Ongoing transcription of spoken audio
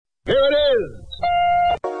Here it is!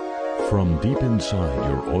 From deep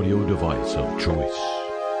inside your audio device of choice.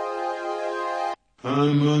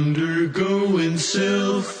 I'm undergoing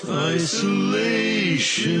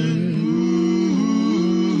self-isolation.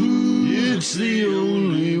 Ooh, it's the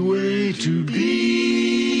only way to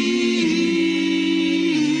be.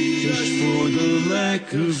 Just for the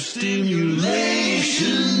lack of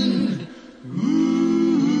stimulation.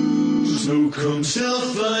 Ooh, so come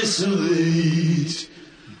self-isolate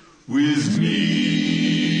with me.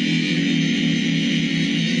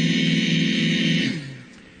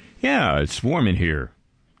 Yeah, it's warm in here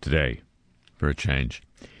today, for a change.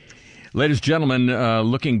 Ladies and gentlemen,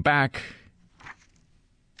 looking back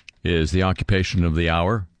is the occupation of the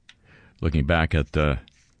hour. Looking back at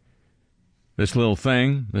this little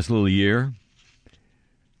thing, this little year.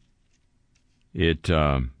 It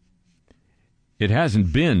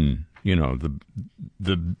hasn't been,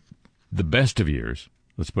 the best of years.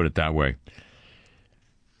 Let's put it that way.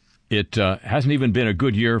 It hasn't even been a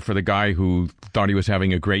good year for the guy who thought he was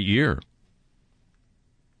having a great year.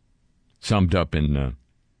 Summed up in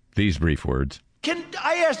these brief words. Can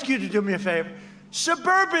I ask you to do me a favor?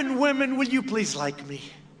 Suburban women, will you please like me?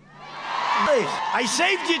 Please. I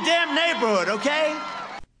saved your damn neighborhood, okay?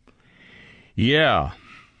 Yeah.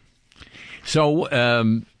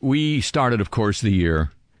 So we started, of course, the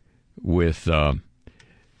year with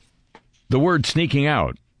the word sneaking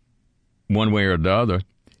out, one way or the other,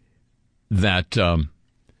 that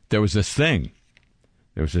there was this thing.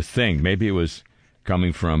 Maybe it was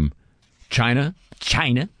coming from China.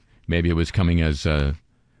 Maybe it was coming, as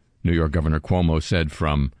New York Governor Cuomo said,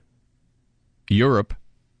 from Europe,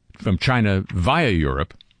 from China via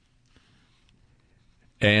Europe.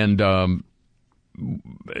 And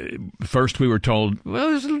first we were told,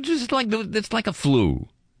 well, it's just it's like a flu.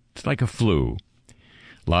 It's like a flu.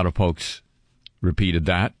 A lot of folks repeated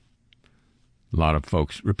that. A lot of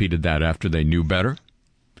folks repeated that after they knew better.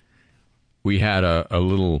 We had a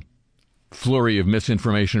little flurry of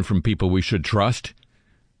misinformation from people we should trust,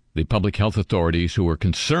 the public health authorities who were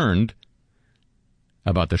concerned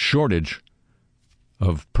about the shortage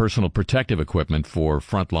of personal protective equipment for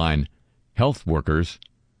frontline health workers,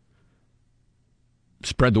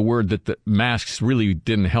 spread the word that the masks really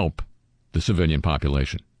didn't help the civilian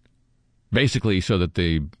population. Basically so that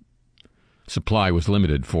the supply was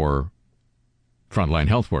limited for frontline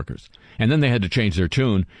health workers. And then they had to change their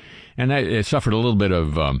tune, and it suffered a little bit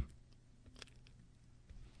of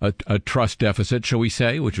a trust deficit, shall we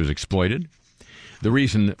say, which was exploited. The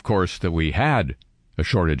reason, of course, that we had a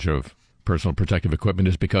shortage of personal protective equipment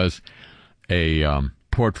is because a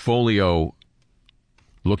portfolio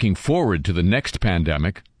looking forward to the next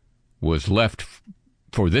pandemic was left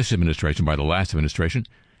for this administration by the last administration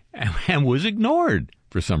and was ignored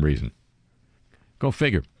for some reason. Go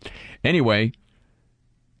figure. Anyway,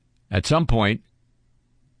 at some point,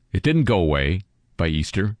 it didn't go away by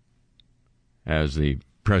Easter, as the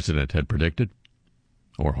president had predicted,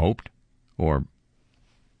 or hoped and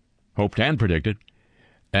predicted.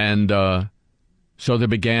 And so there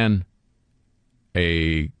began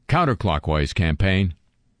a counterclockwise campaign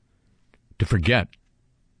to forget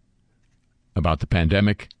about the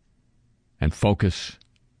pandemic and focus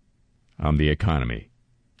on the economy.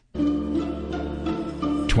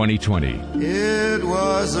 2020. It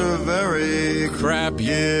was a very crap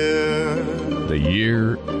year. The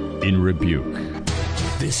year in rebuke.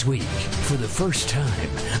 This week, for the first time,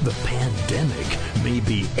 the pandemic may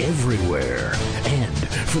be everywhere. And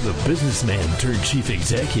for the businessman turned chief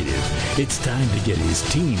executive, it's time to get his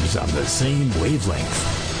teams on the same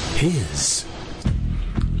wavelength. His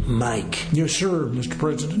Mike. Yes, sir, Mr.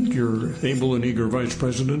 President. Your able and eager Vice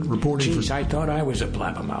President reporting. Jeez, I thought I was a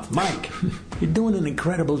blabbermouth. Mike, you're doing an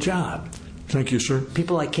incredible job. Thank you, sir.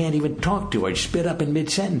 People I can't even talk to, I spit up in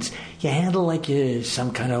mid-sentence. You handle like you're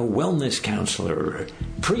some kind of wellness counselor or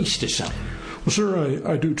priest or something. Well, sir,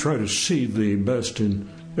 I do try to see the best in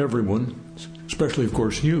everyone, especially, of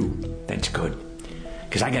course, you. That's good,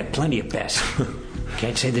 because I got plenty of best.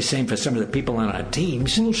 Can't say the same for some of the people on our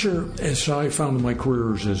teams. Well, sir, as I found in my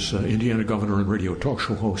careers as Indiana governor and radio talk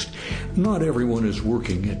show host, not everyone is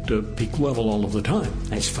working at peak level all of the time.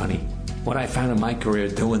 That's funny. What I found in my career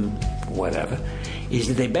doing whatever is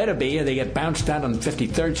that they better be or they get bounced out on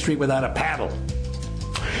 53rd Street without a paddle.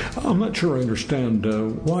 I'm not sure I understand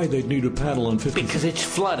why they'd need a paddle on 53rd. Because it's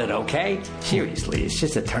flooded, okay? Seriously, it's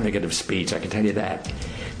just a tourniquet of speech, I can tell you that.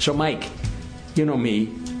 So, Mike, you know me.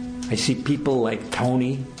 I see people like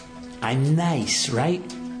Tony. I'm nice, right?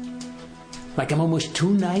 Like I'm almost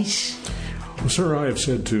too nice? Well, sir, I have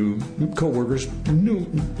said to coworkers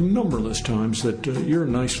numberless times that your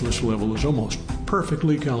niceness level is almost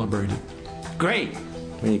perfectly calibrated. Great.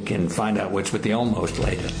 We can find out what's with the almost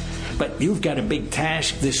later. But you've got a big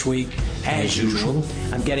task this week, as usual.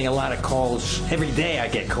 I'm getting a lot of calls. Every day I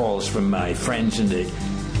get calls from my friends in the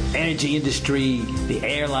energy industry, the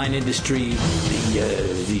airline industry,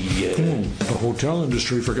 the hotel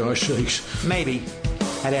industry, for gosh sakes. Maybe.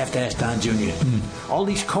 I'd have to ask Don Jr. All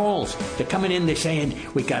these calls, they're coming in, they're saying,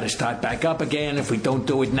 we got to start back up again. If we don't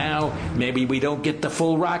do it now, maybe we don't get the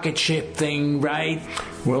full rocket ship thing, right?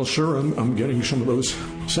 Well, sir, I'm getting some of those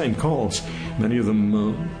same calls. Many of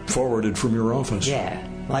them forwarded from your office. Yeah,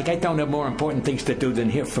 like I don't have more important things to do than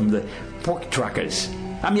hear from the pork truckers.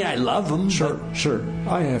 I mean, I love them. Sir,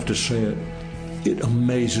 I have to say it. It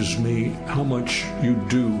amazes me how much you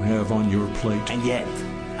do have on your plate. And yet,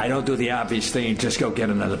 I don't do the obvious thing and just go get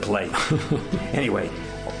another plate. Anyway,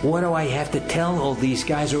 what do I have to tell all these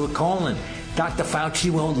guys who are calling? Dr. Fauci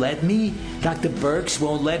won't let me? Dr. Birx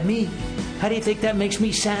won't let me? How do you think that makes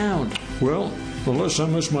me sound? Well, unless I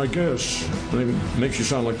miss my guess, it makes you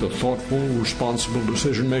sound like the thoughtful, responsible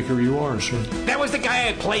decision-maker you are, sir. That was the guy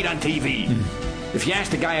I played on TV. If you ask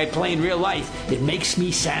the guy I play in real life, it makes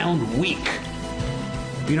me sound weak.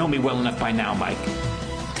 You know me well enough by now, Mike,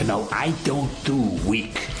 to know I don't do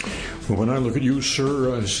weak. Well, when I look at you,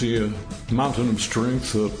 sir, I see a mountain of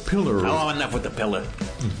strength, a pillar. Oh, enough with the pillar.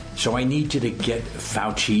 So I need you to get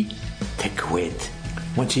Fauci to quit.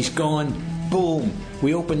 Once he's gone, boom,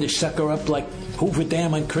 we open this sucker up like Hoover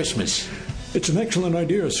Dam on Christmas. It's an excellent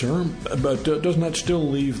idea, sir, but doesn't that still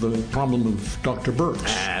leave the problem of Dr. Birx?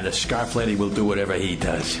 The scarf lady will do whatever he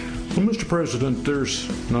does. Well, Mr. President, there's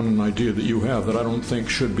not an idea that you have that I don't think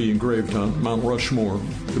should be engraved on Mount Rushmore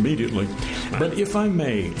immediately. But if I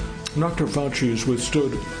may, Dr. Fauci has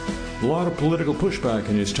withstood a lot of political pushback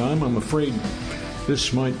in his time. I'm afraid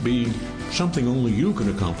this might be something only you can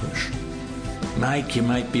accomplish. Mike, you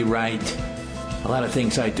might be right. A lot of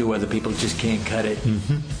things I do, other people just can't cut it.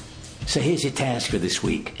 So here's your task for this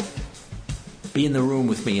week. Be in the room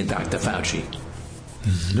with me and Dr. Fauci.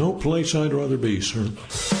 No place I'd rather be, sir.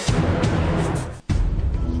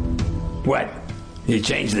 What? You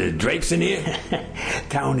changed the drapes in here?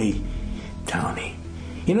 Tony.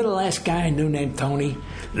 You know the last guy I knew named Tony?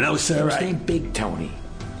 No, sir. His name Big Tony.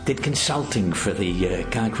 Did consulting for the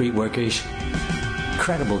concrete workers.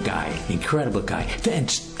 Incredible guy.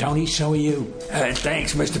 Thanks, Tony, so are you.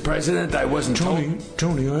 Thanks, Mr. President. I wasn't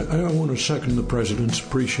Tony, I want to second the President's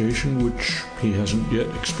appreciation, which he hasn't yet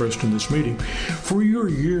expressed in this meeting. For your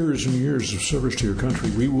years and years of service to your country,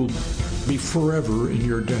 we will be forever in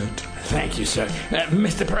your debt. Thank you, sir.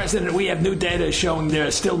 Mr. President, we have new data showing there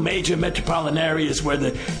are still major metropolitan areas where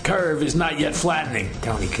the curve is not yet flattening.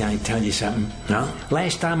 Tony, can I tell you something? No?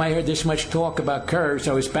 Last time I heard this much talk about curves,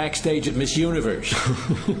 I was backstage at Miss Universe.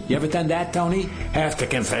 You ever done that, Tony? Have to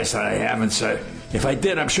confess I haven't, sir. If I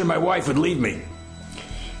did, I'm sure my wife would leave me.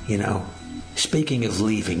 You know, speaking of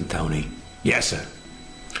leaving, Tony. Yes, sir.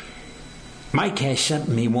 Mike has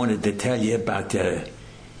something he wanted to tell you about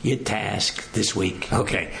your task this week.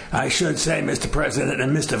 Okay. I should say, Mr. President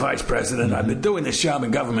and Mr. Vice President, I've been doing this job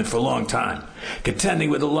in government for a long time, contending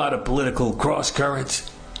with a lot of political cross-currents.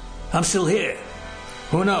 I'm still here.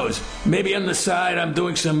 Who knows? Maybe on the side I'm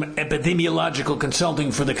doing some epidemiological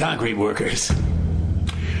consulting for the concrete workers.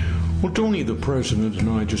 Well, Tony, the President and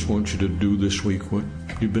I just want you to do this week what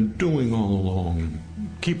you've been doing all along.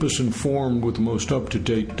 Keep us informed with the most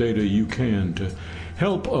up-to-date data you can to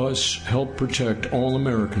help us help protect all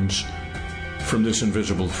Americans from this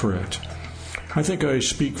invisible threat. I think I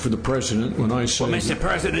speak for the President when I say... Well, Mr.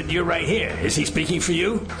 President, you're right here. Is he speaking for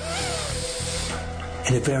you?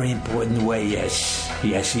 In a very important way, yes.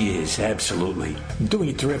 Yes, he is, absolutely. Doing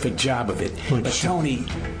a terrific job of it. But, Tony,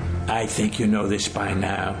 I think you know this by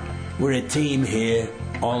now. We're a team here,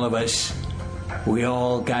 all of us. We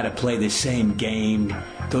all got to play the same game.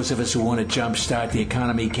 Those of us who want to jumpstart the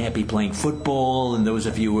economy can't be playing football, and those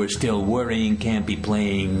of you who are still worrying can't be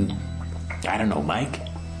playing, I don't know, Mike?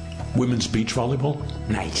 Women's beach volleyball?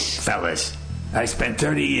 Nice. Fellas, I spent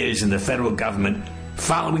 30 years in the federal government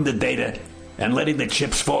following the data and letting the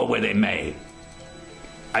chips fall where they may.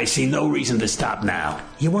 I see no reason to stop now.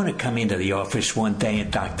 You want to come into the office one day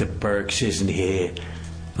and Dr. Birx isn't here?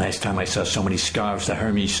 Last time I saw so many scarves, the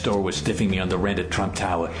Hermes store was stiffing me on the rent at Trump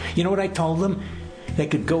Tower. You know what I told them? They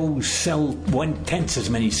could go sell 1/10 as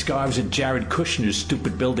many scarves at Jared Kushner's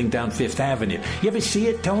stupid building down Fifth Avenue. You ever see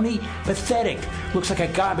it, Tony? Pathetic. Looks like a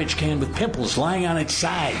garbage can with pimples lying on its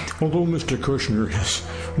side. Although Mr. Kushner is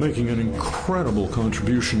making an incredible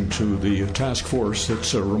contribution to the task force,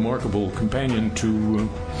 it's a remarkable companion to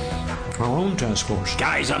our own task force.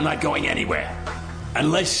 Guys, I'm not going anywhere.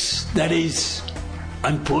 Unless, that is,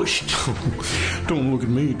 I'm pushed. Don't look at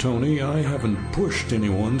me, Tony. I haven't pushed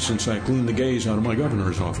anyone since I cleaned the gays out of my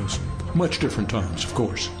governor's office. Much different times, of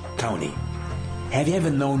course. Tony, have you ever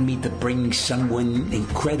known me to bring someone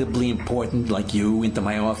incredibly important like you into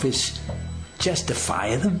my office just to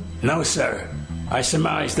fire them? No, sir. I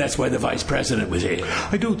surmise that's why the vice president was here.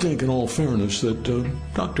 I do think, in all fairness, that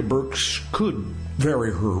Dr. Burks could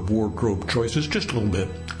vary her wardrobe choices just a little bit.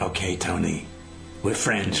 Okay, Tony. We're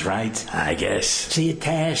friends, right? I guess. See, your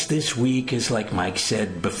task this week is like Mike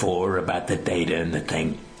said before about the data and the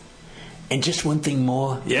thing. And just one thing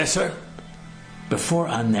more. Yes, sir? Before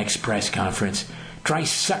our next press conference, try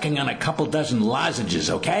sucking on a couple dozen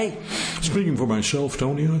lozenges, okay? Speaking for myself,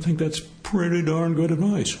 Tony, I think that's pretty darn good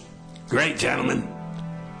advice. Great, gentlemen.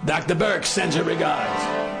 Dr. Burke sends her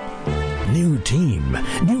regards. New team,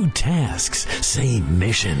 new tasks, same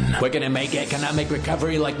mission. We're going to make economic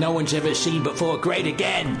recovery like no one's ever seen before great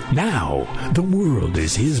again. Now, the world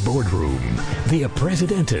is his boardroom. Via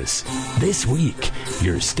Presidentis. This week,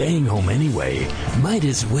 you're staying home anyway. Might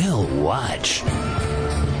as well watch.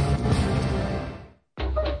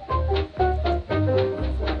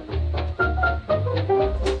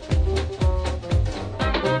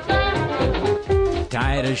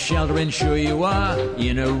 Tired of sheltering, sure you are.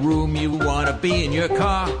 In a room you want to be in your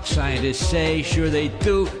car. Scientists say, sure they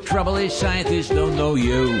do. Trouble is scientists don't know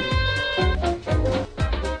you.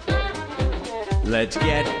 Let's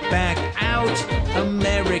get back out,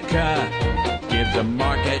 America. Give the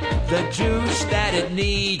market the juice that it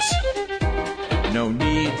needs. No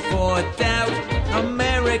need for doubt,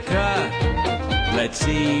 America. Let's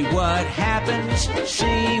see what happens,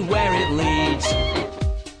 see where it leads.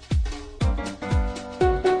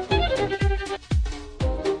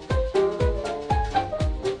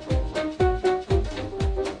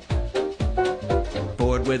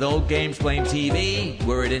 With old games, blame TV.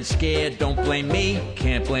 Worried and scared, don't blame me.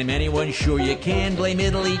 Can't blame anyone, sure you can. Blame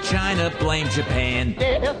Italy, China, blame Japan.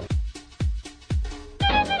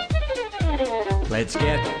 Let's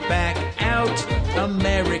get back out,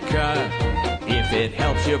 America. If it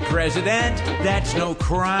helps your president, that's no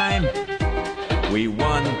crime. We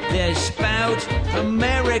won this bout,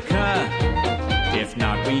 America. If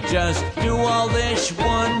not, we just do all this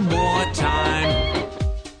one more time.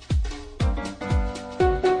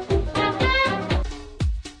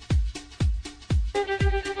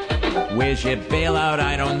 Where's your bailout?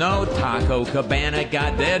 I don't know. Taco Cabana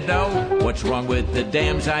got their dough. What's wrong with the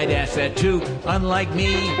dams? I'd ask that too. Unlike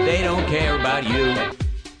me, they don't care about you.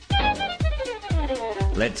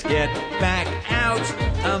 Let's get back out,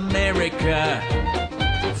 America.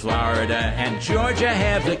 Florida and Georgia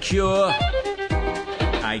have the cure.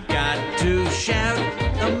 I got to shout,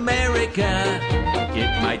 America.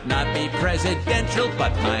 It might not be presidential,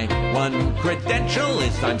 but my one credential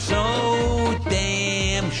is I'm so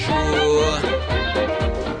damn sure.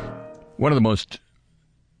 One of the most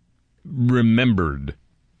remembered,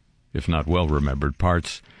 if not well-remembered,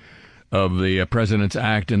 parts of the President's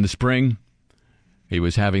Act in the spring, he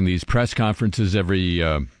was having these press conferences every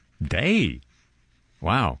day.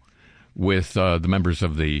 Wow. With the members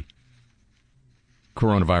of the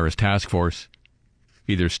coronavirus task force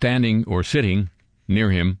either standing or sitting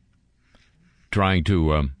near him, trying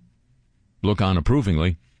to look on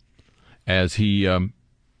approvingly as he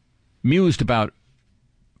mused about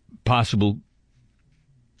possible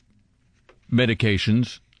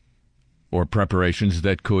medications or preparations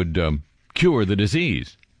that could cure the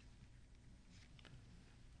disease.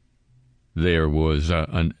 There was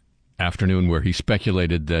an afternoon where he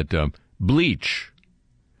speculated that bleach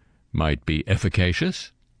might be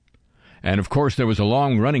efficacious. And, of course, there was a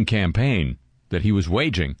long-running campaign that he was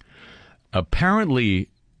waging, apparently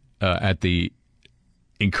with the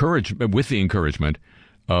encouragement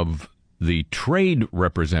of the trade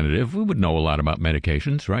representative, who would know a lot about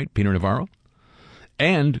medications, right, Peter Navarro?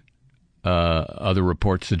 And other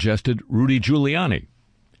reports suggested Rudy Giuliani.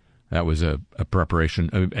 That was a preparation,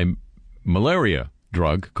 a malaria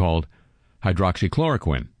drug called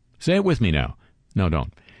hydroxychloroquine. Say it with me now. No,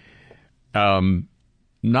 don't.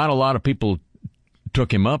 Not a lot of people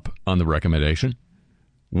took him up on the recommendation.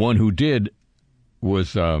 One who did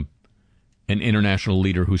was an international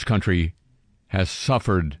leader whose country has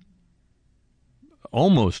suffered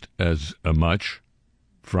almost as much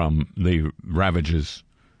from the ravages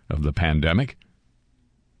of the pandemic.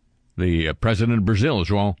 The president of Brazil,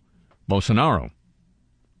 João Bolsonaro.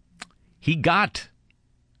 He got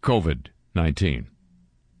COVID-19,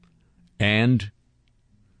 and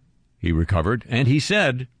he recovered, and he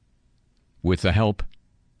said, with the help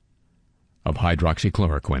of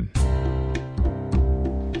hydroxychloroquine.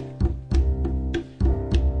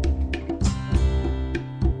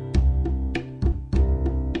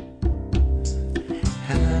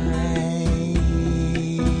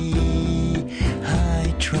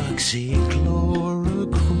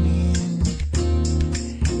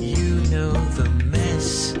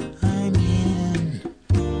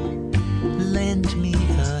 lend me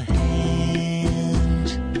a hand.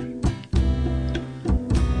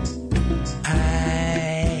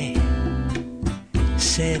 I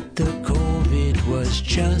said the COVID was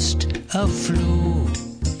just a flu.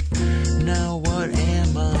 Now what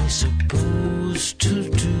am I supposed to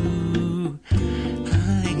do?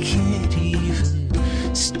 I can't even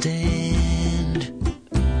stand.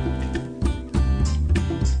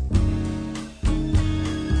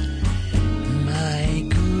 My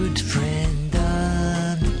good friend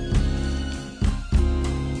Don,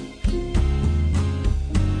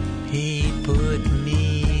 he put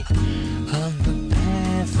me on the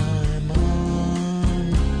path I'm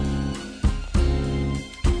on.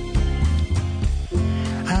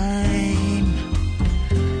 I'm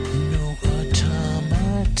no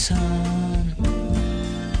automaton.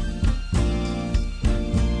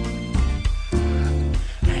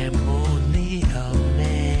 I'm only a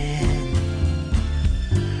man,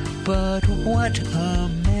 but what a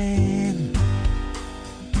man.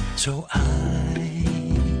 So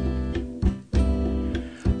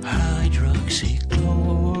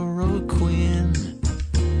hydroxychloroquine.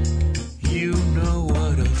 You know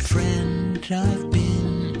what a friend I've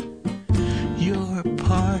been. You're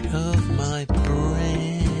part of my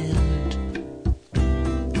brand.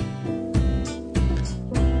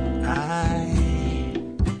 I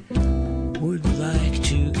would like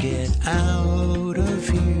to get out of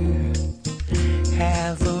here,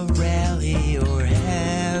 have a rally or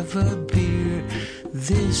have a beer.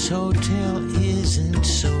 This hotel isn't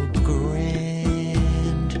so grand.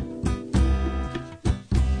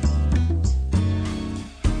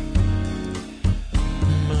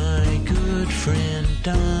 My good friend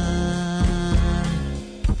Don,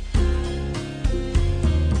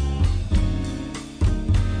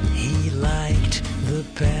 he liked the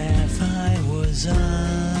path I was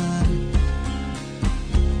on.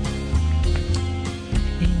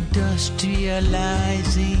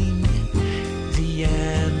 Industrializing the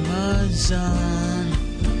Amazon.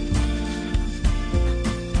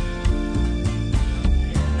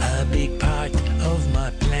 A big part of my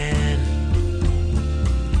plan.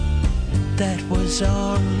 That was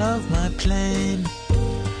all of my plan.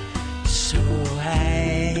 So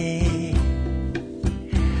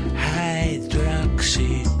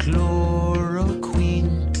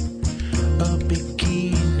hydroxychloroquine. A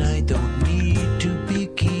begin, I don't need to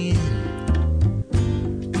begin.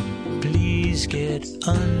 Please get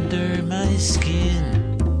under my skin.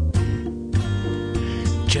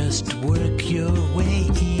 Just work your way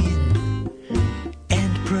in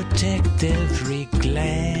and protect every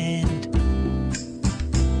gland.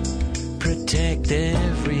 Protect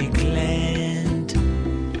every gland.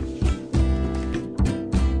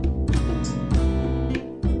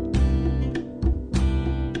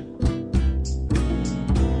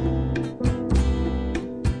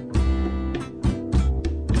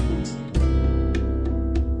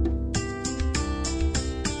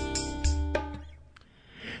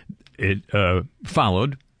 It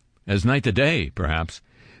followed, as night to day, perhaps,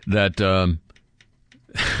 that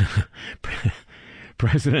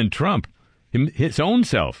President Trump, his own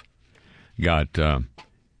self, got a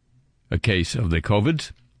case of the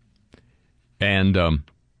COVIDs. And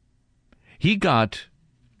he got,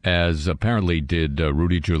 as apparently did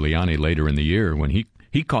Rudy Giuliani later in the year when he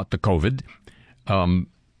caught the COVID,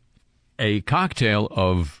 a cocktail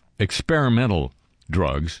of experimental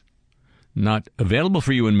drugs not available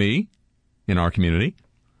for you and me in our community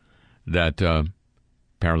that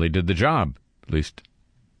apparently did the job, at least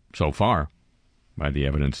so far, by the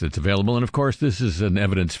evidence that's available. And, of course, this is an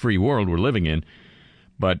evidence-free world we're living in.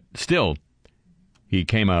 But still, he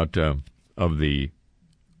came out of the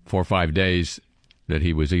 4 or 5 days that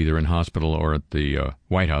he was either in hospital or at the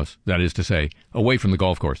White House, that is to say, away from the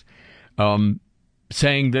golf course,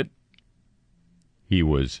 saying that he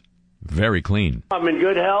was very clean. I'm in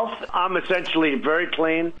good health. I'm essentially very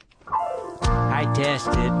clean. I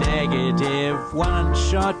tested negative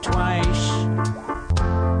once or twice.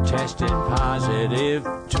 Tested positive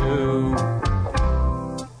too.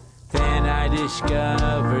 Then I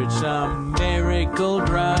discovered some miracle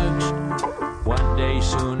drugs. One day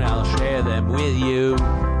soon I'll share them with you.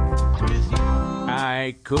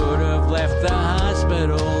 I could have left the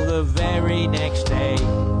hospital the very next day.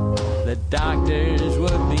 The doctors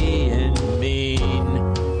were being mean.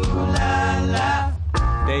 Ooh la la.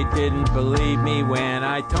 They didn't believe me when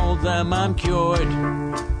I told them I'm cured,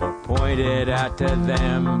 or pointed out to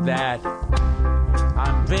them that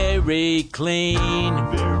I'm very clean.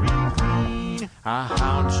 Very clean. A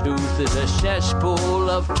houndstooth is a cesspool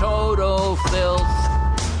of total filth.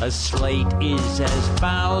 A slate is as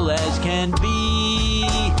foul as can be.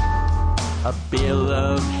 A bill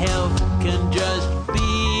of health can just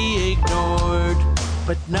be ignored,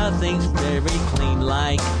 but nothing's very clean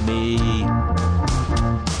like me.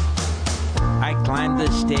 I climbed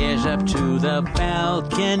the stairs up to the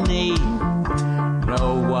balcony.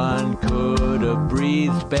 No one could have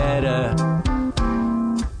breathed better.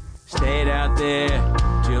 Stayed out there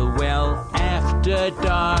till well after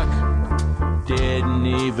dark. Didn't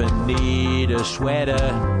even need a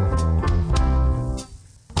sweater.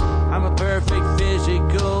 I'm a perfect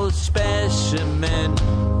physical specimen.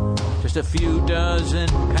 Just a few dozen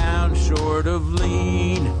pounds short of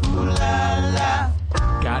lean. Ooh la la.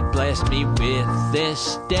 God blessed me with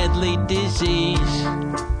this deadly disease.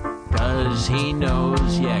 'Cause he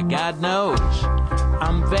knows, yeah, God knows,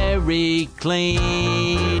 I'm very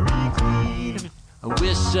clean. A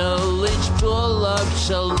whistle is full of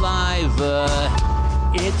saliva.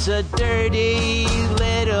 It's a dirty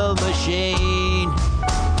little machine.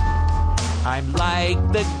 I'm like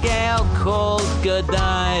the gal called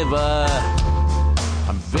Godiva.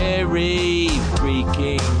 I'm very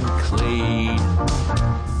freaking clean.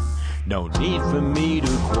 No need for me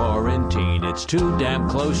to quarantine. It's too damn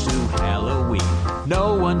close to Halloween.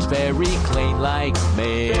 No one's very clean like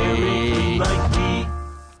me. Very clean like me.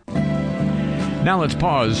 Now let's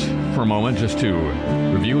pause for a moment just to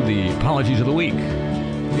review the apologies of the week.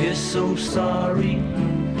 We're so sorry.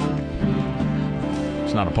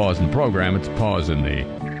 It's not a pause in the program, it's a pause in the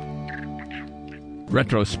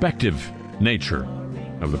retrospective nature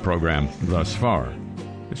of the program thus far.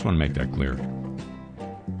 Just want to make that clear.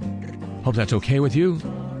 Hope that's okay with you.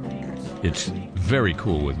 It's very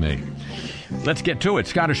cool with me. Let's get to it.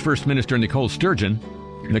 Scottish First Minister Nicola Sturgeon,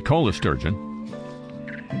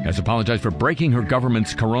 has apologized for breaking her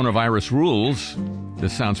government's coronavirus rules.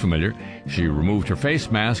 This sounds familiar. She removed her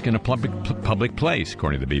face mask in a public place,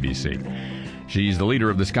 according to the BBC. She's the leader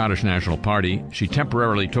of the Scottish National Party. She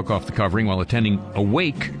temporarily took off the covering while attending a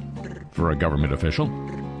wake for a government official.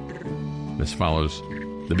 The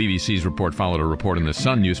BBC's report followed a report in the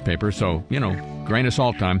Sun newspaper, so, grain of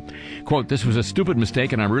salt time. Quote, "This was a stupid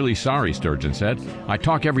mistake and I'm really sorry," Sturgeon said. "I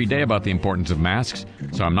talk every day about the importance of masks,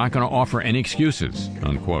 so I'm not going to offer any excuses,"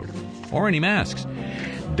 unquote. Or any masks.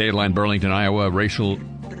 Dataland Burlington, Iowa racial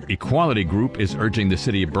equality group is urging the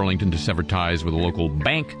city of Burlington to sever ties with a local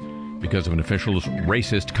bank because of an official's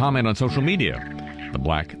racist comment on social media. The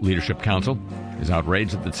Black Leadership Council is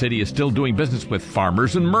outraged that the city is still doing business with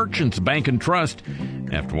Farmers and Merchants Bank and Trust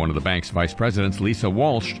after one of the bank's vice presidents, Lisa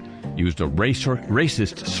Walsh, used a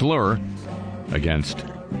racist slur against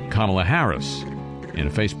Kamala Harris in a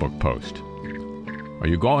Facebook post. Are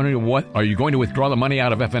you going to withdraw the money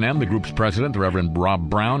out of F&M? The group's president, the Reverend Rob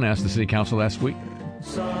Brown, asked the city council last week.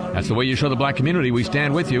 That's the way you show the black community we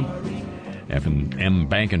stand with you. F&M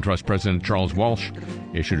Bank and Trust President Charles Walsh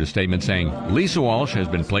issued a statement saying Lisa Walsh has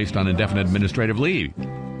been placed on indefinite administrative leave.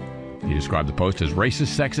 He described the post as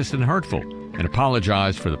racist, sexist, and hurtful, and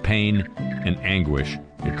apologized for the pain and anguish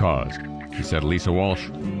it caused. He said Lisa Walsh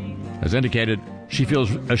has indicated she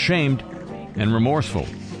feels ashamed and remorseful.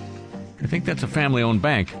 I think that's a family-owned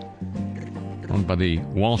bank owned by the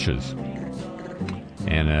Walshes.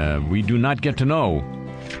 And we do not get to know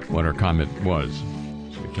what her comment was.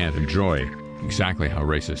 So we can't enjoy exactly how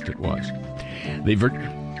racist it was.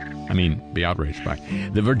 Be outraged by.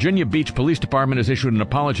 The Virginia Beach Police Department has issued an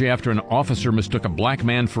apology after an officer mistook a black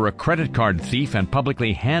man for a credit card thief and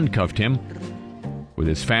publicly handcuffed him with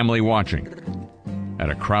his family watching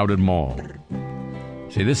at a crowded mall.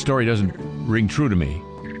 See, this story doesn't ring true to me.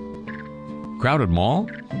 Crowded mall?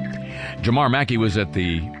 Jamar Mackey was at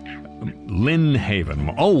the Lynn Haven,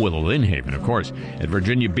 of course, at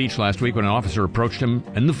Virginia Beach last week when an officer approached him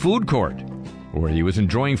in the food court where he was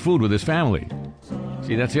enjoying food with his family.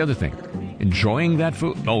 See, that's the other thing. Enjoying that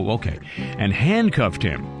food? Oh, okay. And handcuffed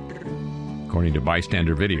him, according to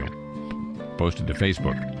bystander video posted to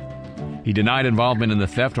Facebook. He denied involvement in the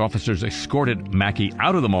theft. Officers escorted Mackey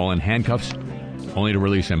out of the mall in handcuffs, only to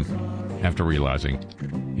release him after realizing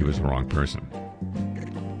he was the wrong person.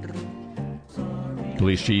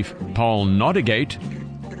 Police Chief Paul Newdigate.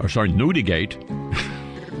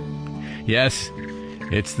 Yes,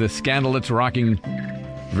 it's the scandal that's rocking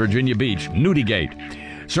Virginia Beach. Newdigate.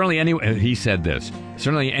 He said this.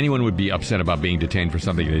 Certainly anyone would be upset about being detained for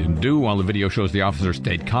something they didn't do. While the video shows the officer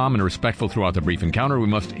stayed calm and respectful throughout the brief encounter, we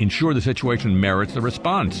must ensure the situation merits the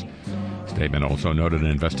response. Statement also noted an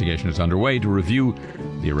investigation is underway to review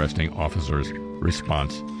the arresting officer's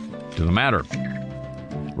response to the matter.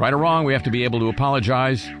 Right or wrong, we have to be able to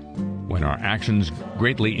apologize when our actions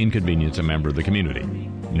greatly inconvenience a member of the community,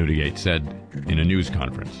 Newdigate said in a news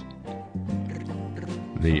conference.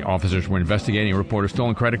 The officers were investigating a report of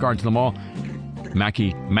stolen credit cards in the mall.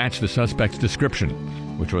 Mackey matched the suspect's description,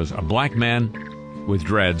 which was a black man with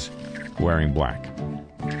dreads wearing black.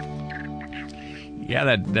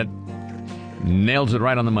 Yeah, that nails it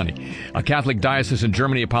right on the money. A Catholic diocese in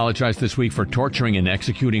Germany apologized this week for torturing and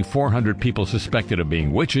executing 400 people suspected of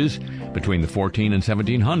being witches between the 14 and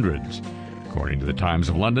 1700s. According to the Times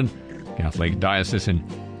of London, Catholic diocese in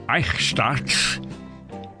Eichstätt,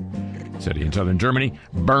 city in southern Germany,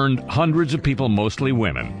 burned hundreds of people, mostly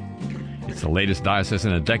women. It's the latest diocese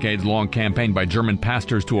in a decades-long campaign by German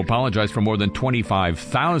pastors to apologize for more than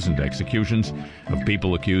 25,000 executions of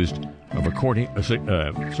people accused of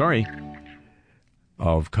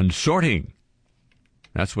consorting.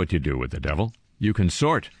 That's what you do with the devil. You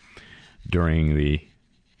consort during the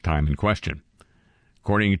time in question.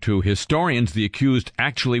 According to historians, the accused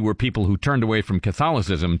actually were people who turned away from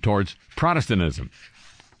Catholicism towards Protestantism.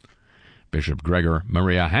 Bishop Gregor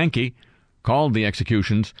Maria Hankey called the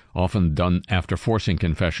executions, often done after forcing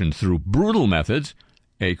confessions through brutal methods,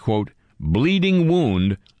 a, quote, bleeding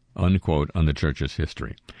wound, unquote, on the Church's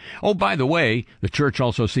history. Oh, by the way, the Church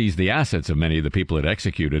also seized the assets of many of the people it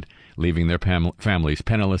executed, leaving their families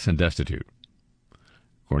penniless and destitute.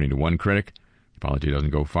 According to one critic, the apology doesn't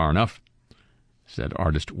go far enough, said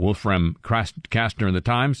artist Wolfram Kastner in the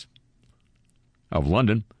Times of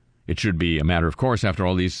London. It should be a matter of course after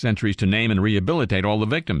all these centuries to name and rehabilitate all the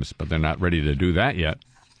victims, but they're not ready to do that yet.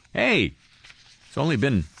 Hey, it's only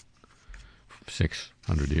been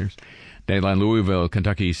 600 years. Dateline Louisville,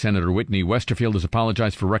 Kentucky Senator Whitney Westerfield has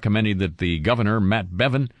apologized for recommending that the governor, Matt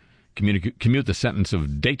Bevin, commute the sentence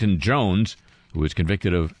of Dayton Jones, who was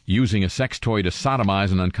convicted of using a sex toy to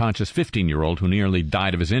sodomize an unconscious 15-year-old who nearly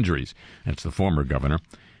died of his injuries. That's the former governor.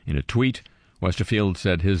 In a tweet, Westerfield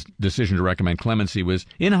said his decision to recommend clemency was,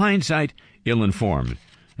 in hindsight, ill-informed.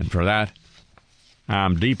 And for that,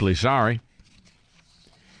 I'm deeply sorry.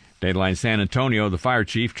 Dateline San Antonio, the fire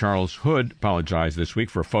chief, Charles Hood, apologized this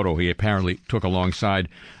week for a photo he apparently took alongside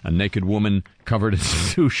a naked woman covered in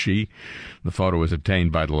sushi. The photo was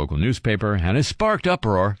obtained by the local newspaper and has sparked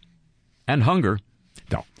uproar and hunger.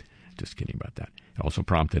 No, just kidding about that. It also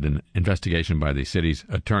prompted an investigation by the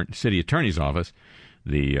city attorney's office.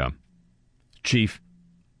 The chief,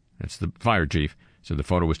 that's the fire chief, said the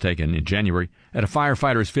photo was taken in January at a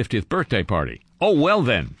firefighter's 50th birthday party. Oh, well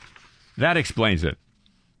then, that explains it.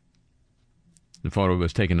 The photo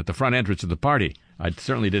was taken at the front entrance of the party. I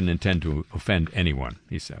certainly didn't intend to offend anyone,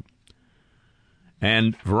 he said.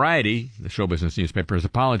 And Variety, the show business newspaper, has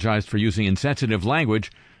apologized for using insensitive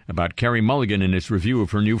language about Carey Mulligan in its review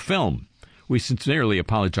of her new film. We sincerely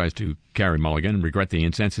apologize to Carey Mulligan and regret the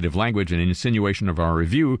insensitive language and insinuation of our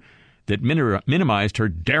review that minimized her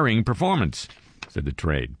daring performance, said the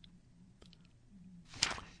trade.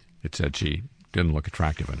 It said she didn't look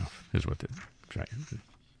attractive enough, is what the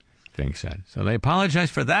thing said. So they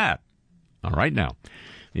apologized for that. All right, now.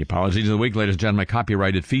 The apologies of the week, ladies and gentlemen, a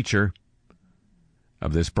copyrighted feature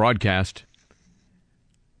of this broadcast.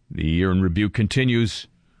 The Year in Rebuke continues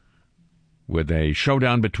with a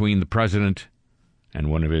showdown between the president and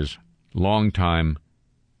one of his longtime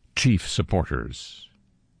chief supporters.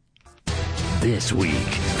 This week,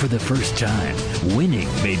 for the first time, winning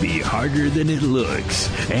may be harder than it looks.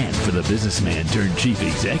 And for the businessman turned chief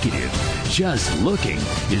executive, just looking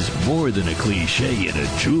is more than a cliche in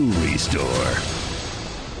a jewelry store.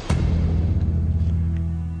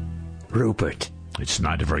 Rupert. It's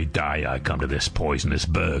not every day I come to this poisonous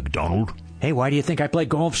burg, Donald. Hey, why do you think I play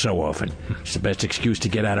golf so often? It's the best excuse to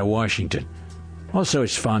get out of Washington. Also,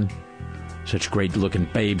 it's fun. Such great-looking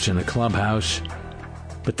babes in the clubhouse.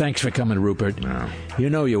 But thanks for coming, Rupert. No.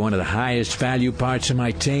 You know you're one of the highest value parts of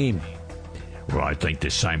my team. Well, I think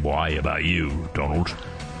the same way about you, Donald.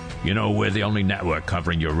 You know, we're the only network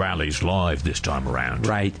covering your rallies live this time around.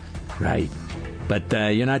 Right. But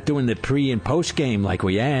you're not doing the pre- and post-game like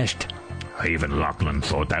we asked. Even Lachlan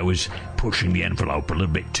thought that was pushing the envelope a little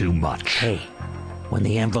bit too much. Hey, when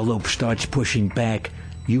the envelope starts pushing back,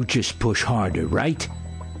 you just push harder, right?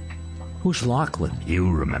 Who's Lachlan?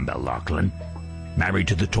 You remember Lachlan. Married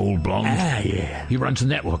to the tall blonde? Ah, yeah. He runs the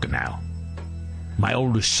network now. My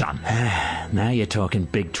oldest son. Now you're talking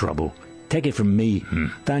big trouble. Take it from me.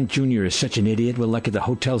 Don Jr. is such an idiot, we're lucky the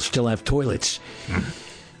hotels still have toilets.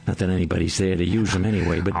 Not that anybody's there to use them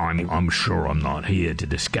anyway, but... I'm sure I'm not here to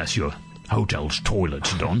discuss your hotel's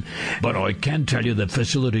toilets, Don, but I can tell you that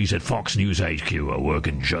facilities at Fox News HQ are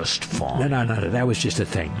working just fine. No, that was just a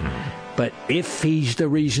thing. But if he's the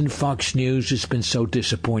reason Fox News has been so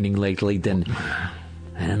disappointing lately, then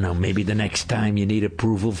I don't know, maybe the next time you need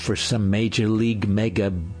approval for some major league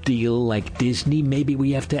mega deal like Disney, maybe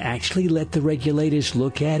we have to actually let the regulators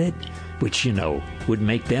look at it, which, would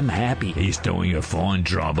make them happy. He's doing a fine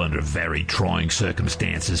job under very trying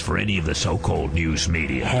circumstances for any of the so-called news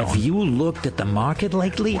media. Have you looked at the market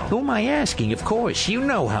lately? Who am I asking? Of course, you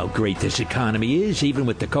know how great this economy is, even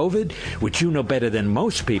with the COVID, which you know better than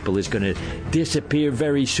most people is going to disappear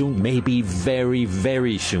very soon, maybe very,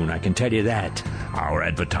 very soon, I can tell you that. Our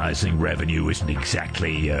advertising revenue isn't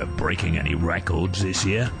exactly breaking any records this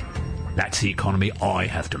year. That's the economy I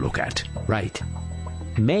have to look at. Right.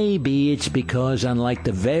 Maybe it's because, unlike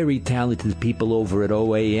the very talented people over at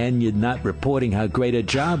OAN, you're not reporting how great a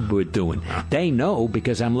job we're doing. They know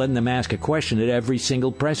because I'm letting them ask a question at every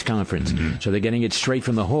single press conference. So they're getting it straight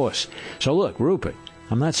from the horse. So look, Rupert,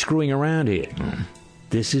 I'm not screwing around here.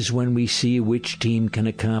 This is when we see which team can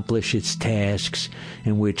accomplish its tasks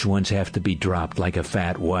and which ones have to be dropped like a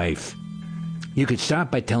fat wife. You could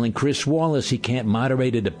start by telling Chris Wallace he can't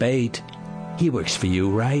moderate a debate. He works for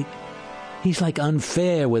you, right? He's like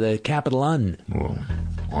unfair with a capital Un. Well,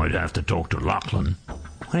 I'd have to talk to Lachlan.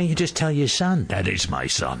 Why don't you just tell your son? That is my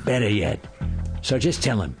son. Better yet. So just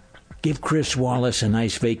tell him. Give Chris Wallace a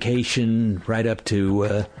nice vacation right up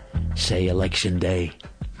to, say, Election Day.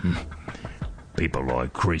 People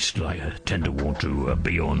like Chris tend to want to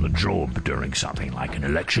be on the job during something like an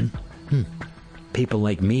election. People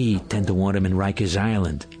like me tend to want him in Rikers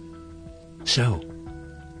Island. So,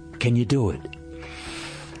 can you do it?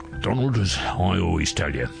 Donald, as I always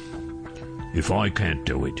tell you, if I can't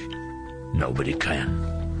do it, nobody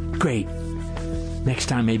can. Great. Next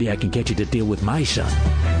time maybe I can get you to deal with my son.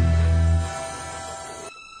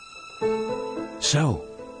 So,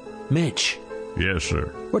 Mitch. Yes,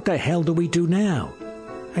 sir. What the hell do we do now?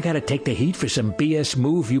 I gotta take the heat for some BS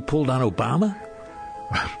move you pulled on Obama?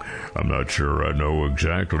 I'm not sure I know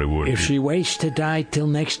exactly what... If she waits to die till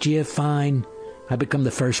next year, fine. I become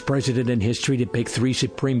the first president in history to pick 3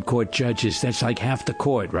 Supreme Court judges. That's like half the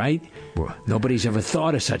court, right? What? Nobody's ever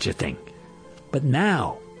thought of such a thing. But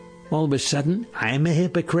now, all of a sudden, I'm a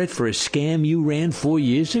hypocrite for a scam you ran 4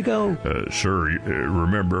 years ago? Sir,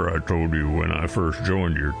 remember I told you when I first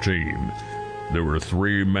joined your team, there were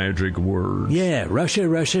 3 magic words? Yeah, Russia,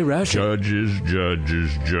 Russia, Russia. Judges,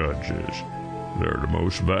 judges, judges. They're the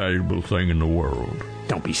most valuable thing in the world.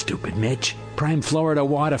 Don't be stupid, Mitch. Prime Florida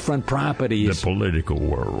waterfront property is... The political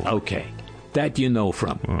world. Okay, that you know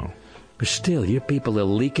from. Oh. But still, your people are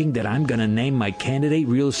leaking that I'm going to name my candidate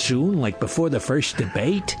real soon, like before the first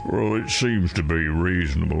debate? Well, it seems to be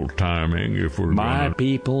reasonable timing if we're My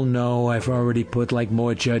people know I've already put like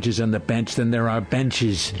more judges on the bench than there are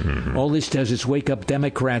benches. All this does is wake up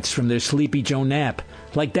Democrats from their Sleepy Joe nap.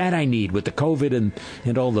 Like that I need with the COVID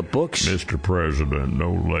and all the books. Mr. President,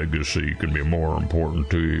 no legacy can be more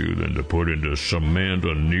important to you than to put into cement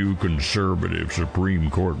a new conservative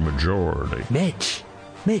Supreme Court majority.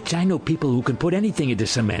 Mitch, I know people who can put anything into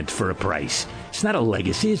cement for a price. It's not a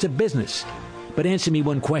legacy, it's a business. But answer me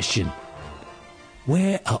one question.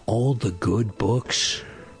 Where are all the good books?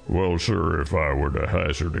 Well, sir, if I were to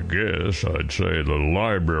hazard a guess, I'd say the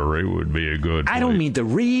library would be a good place. I don't mean to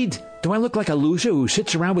read. Do I look like a loser who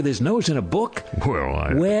sits around with his nose in a book?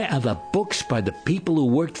 Well, Where are the books by the people who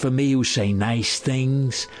worked for me who say nice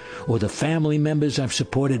things? Or the family members I've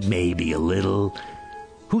supported maybe a little?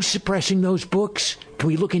 Who's suppressing those books? Can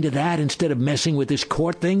we look into that instead of messing with this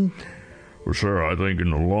court thing? Well, sir, I think in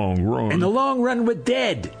the long run... In the long run, we're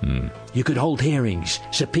dead. You could hold hearings,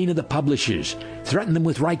 subpoena the publishers, threaten them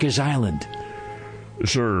with Rikers Island.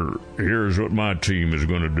 Sir, here's what my team is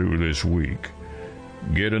going to do this week.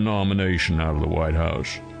 Get a nomination out of the White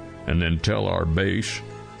House, and then tell our base,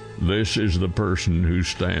 this is the person who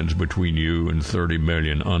stands between you and 30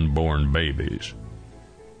 million unborn babies.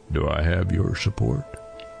 Do I have your support?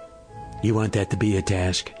 You want that to be a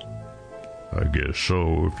task? I guess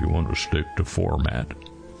so, if you want to stick to format.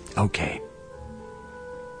 Okay.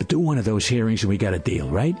 But do one of those hearings and we got a deal,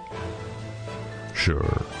 right?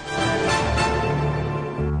 Sure.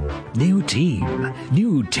 New team,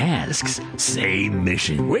 new tasks, same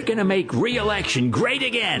mission. We're gonna make re-election great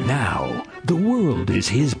again. Now, the world is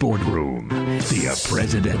his boardroom. The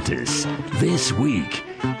Presidentis. This week,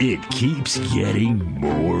 it keeps getting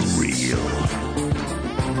more real.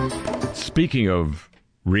 Speaking of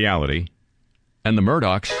reality and the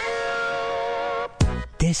Murdochs.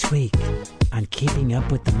 This week on Keeping Up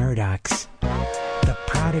with the Murdochs, the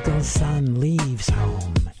prodigal son leaves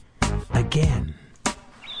home again.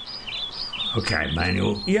 Okay,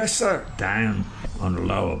 Manuel. Yes, sir. Down on the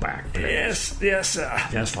lower back, please. Yes, sir.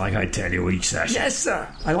 Just like I tell you each session. Yes, sir.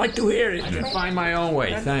 I like to hear it. I can find my own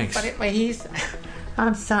way, thanks. But he's...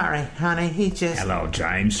 I'm sorry, honey. He just... Hello,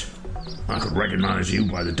 James. I could recognize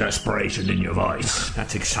you by the desperation in your voice.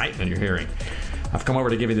 That's excitement you're hearing. I've come over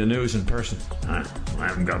to give you the news in person. I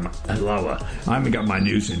haven't got my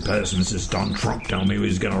news in person since Don Trump told me he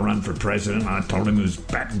was going to run for president. I told him he was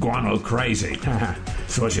bat guano crazy.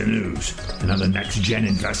 So what's your news? Another next-gen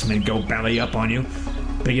investment go belly up on you?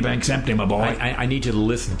 Piggy bank's empty, my boy. I need you to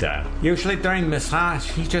listen to that. Usually during massage,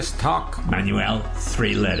 he just talk. Manuel,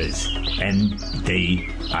 3 letters.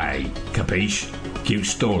 N-D-A. Capiche? Cute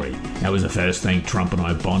story. That was the first thing Trump and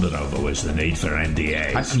I bonded over, was the need for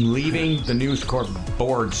NDAs. I'm leaving the News Corp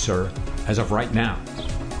board, sir, as of right now.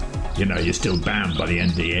 You know, you're still bound by the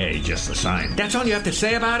NDA just the same. That's all you have to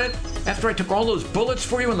say about it? After I took all those bullets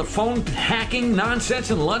for you on the phone hacking nonsense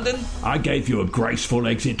in London? I gave you a graceful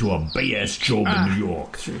exit to a BS job in New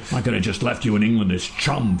York. Geez. I could have just left you in England as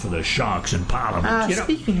chum for the sharks in Parliament.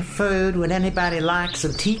 Speaking of food, would anybody like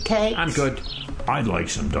some tea cakes? I'm good. I'd like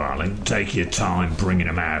some, darling. Take your time bringing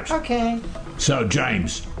them out. Okay. So,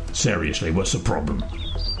 James, seriously, what's the problem?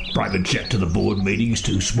 Private jet to the board meeting's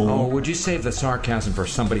too small? Oh, would you save the sarcasm for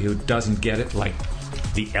somebody who doesn't get it, like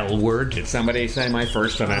the L word? Did somebody say my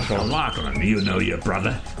first initial? Lachlan, you know your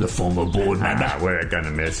brother, the former board member. We're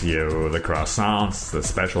gonna miss you. The croissants, the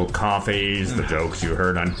special coffees, the jokes you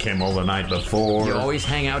heard on Kimmel the night before. You always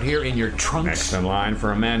hang out here in your trunks. Next in line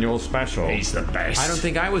for Emmanuel's special. He's the best. I don't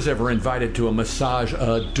think I was ever invited to a massage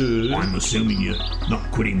deux. I'm assuming you're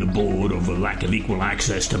not quitting the board over lack of equal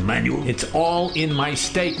access to Manuel. It's all in my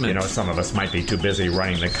statement. You know, some of us might be too busy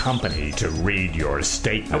running the company to read your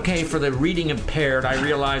statement. Okay, for the reading impaired, I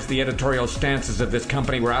realized the editorial stances of this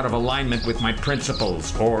company were out of alignment with my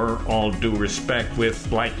principles, or, all due respect,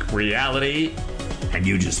 with, like, reality. And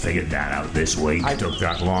you just figured that out this week? I took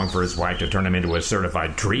that long for his wife to turn him into a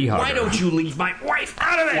certified tree hugger. Why don't you leave my wife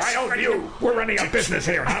out of this? Why don't you? We're running a business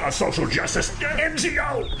here, not a social justice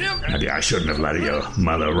NGO. Maybe I shouldn't have let your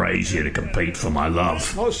mother raise you to compete for my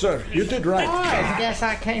love. Oh, sir, you did right. Oh, I guess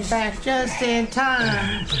I came back just in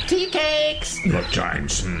time. Tea cakes! Look,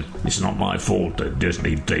 James, it's not my fault the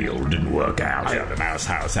Disney deal didn't work out. Yeah, the Mouse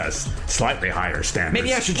House has slightly higher standards.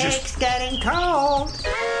 Maybe I should just... Cake's getting cold.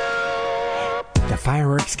 The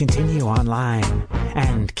fireworks continue online,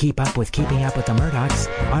 and keep up with Keeping Up with the Murdochs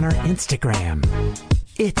on our Instagram.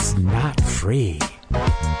 It's not free.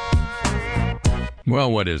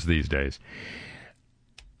 Well, what is these days?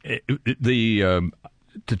 To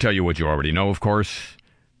tell you what you already know, of course,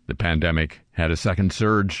 the pandemic had a second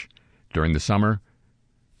surge during the summer,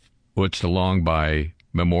 pushed along by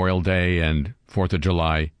Memorial Day and 4th of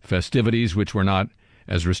July festivities, which were not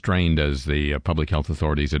as restrained as the public health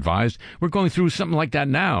authorities advised. We're going through something like that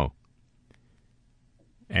now.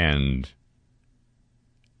 And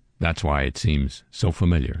that's why it seems so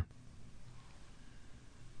familiar.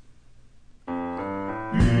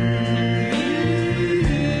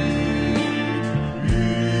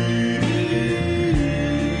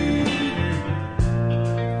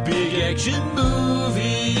 Big action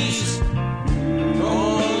movies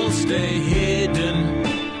all stay hidden.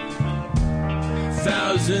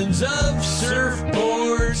 Thousands of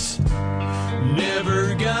surfboards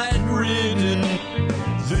never got ridden.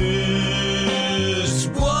 This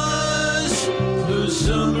was the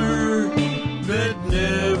summer that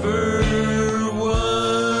never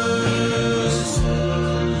was.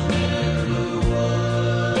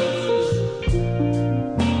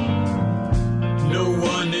 No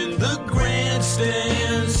one in the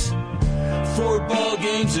grandstands for ball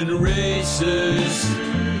games and races.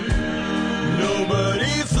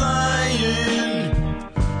 Nobody flying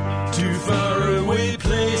to faraway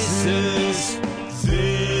places.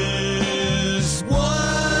 This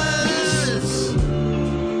was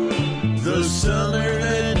the summer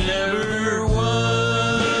that never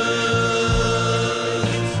was.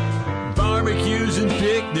 Barbecues and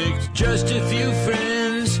picnics, just a few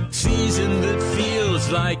friends. Season that feels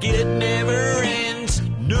like it never ends.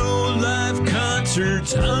 No live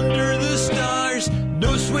concerts under the stars.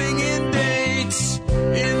 No swinging dates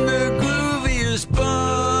in the grooviest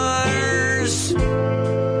bars.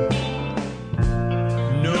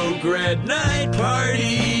 No grad night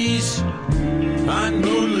parties on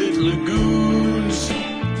moonlit lagoons.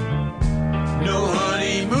 No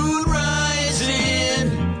honeymoon rising,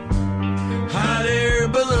 hot air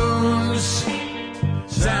balloons.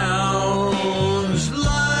 Sounds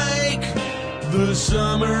like the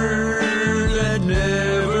summer that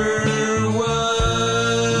never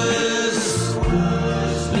was.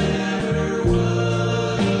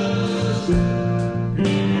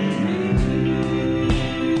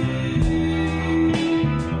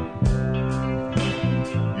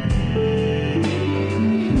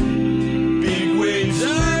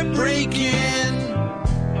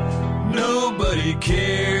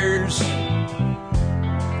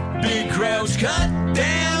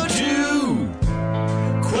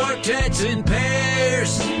 quartets and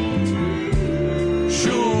pairs.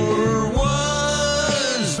 Sure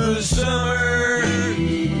was the summer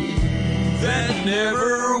that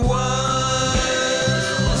never was.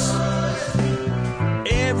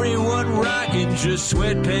 Everyone rocking just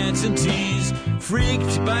sweatpants and tees,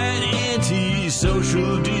 freaked by an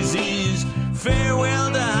anti-social disease.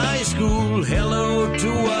 Farewell to high school, hello to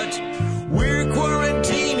what? We're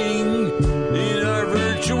quarantining in our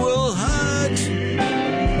virtual hut.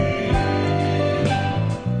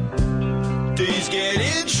 Days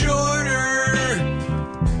getting shorter,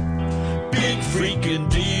 big freaking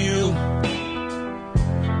deal.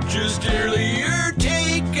 Just earlier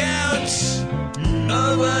takeouts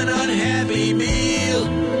of an unhappy meal.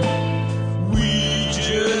 We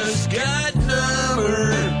just got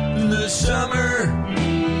number the summer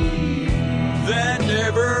that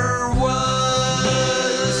never was.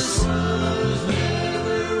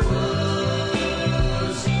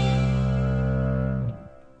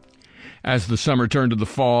 As the summer turned to the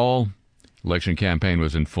fall, election campaign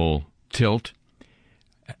was in full tilt,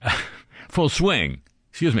 full swing,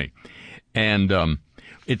 excuse me. And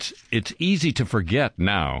it's easy to forget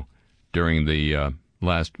now, during the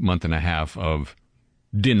last month and a half of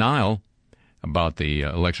denial about the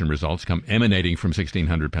election results emanating from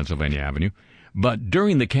 1600 Pennsylvania Avenue. But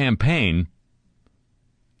during the campaign,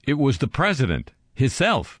 it was the president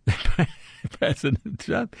himself, President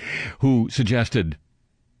Trump, who suggested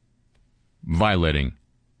violating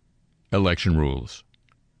election rules.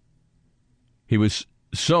 He was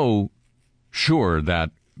so sure that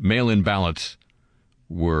mail-in ballots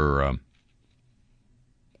were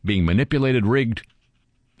being manipulated, rigged,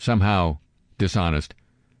 somehow dishonest,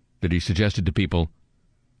 that he suggested to people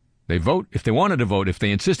they vote, if they wanted to vote, if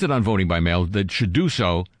they insisted on voting by mail, they should do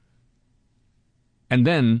so, and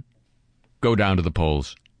then go down to the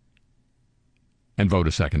polls and vote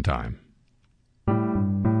a second time.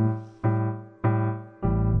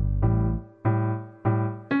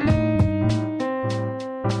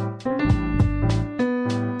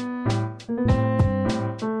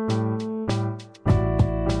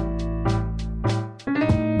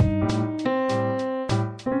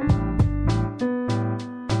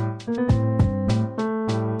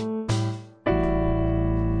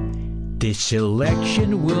 This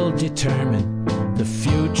election will determine the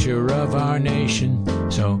future of our nation,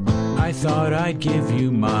 so I thought I'd give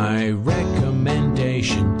you my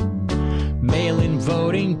recommendation. Mail-in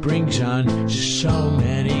voting brings on so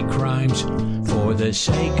many crimes. For the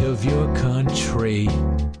sake of your country,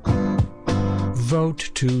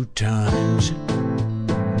 vote 2 times.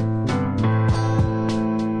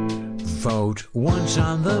 Vote once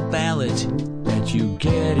on the ballot that you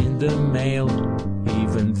get in the mail,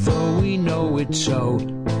 even though we know it's so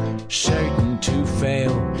certain to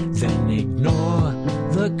fail. Then ignore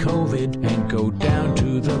the COVID and go down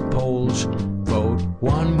to the polls. Vote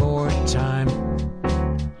one more time.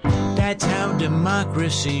 That's how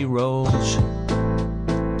democracy rolls.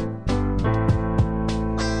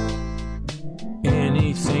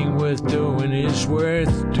 Anything worth doing is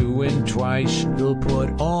worth doing twice. You'll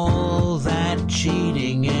put all that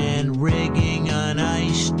cheating and rigging on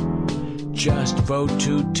ice. Just vote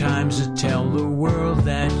 2 times to tell the world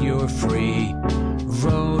that you're free.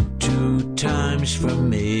 Vote 2 times for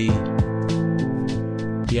me.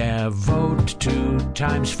 Yeah, vote 2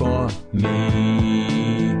 times for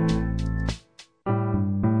me.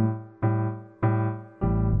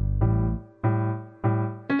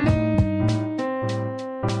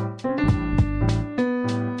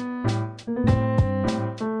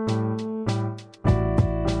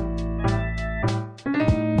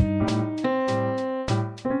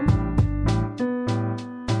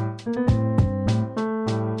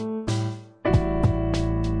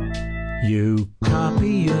 You copy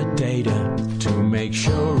your data to make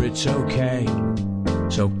sure it's okay.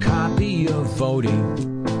 So copy your voting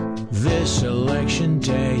this election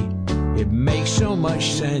day. It makes so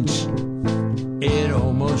much sense, it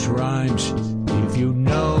almost rhymes. If you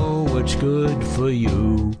know what's good for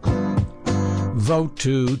you, vote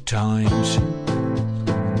 2 times.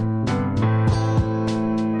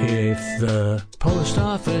 If the post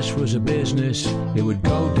office was a business, it would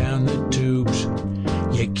go down the tubes.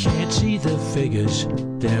 You can't see the figures,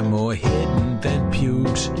 they're more hidden than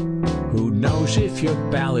pubes. Who knows if your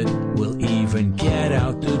ballot will even get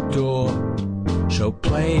out the door? So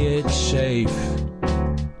play it safe.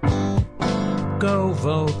 Go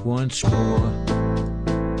vote once more.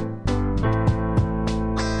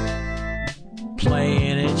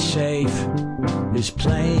 Playing it safe is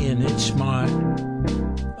playing it smart.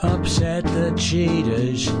 Upset the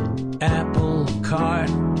cheaters, apple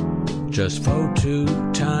cart. Just vote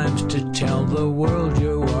 2 times to tell the world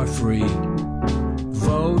you are free.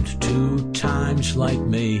 Vote 2 times like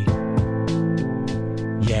me.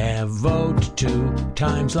 Yeah, vote 2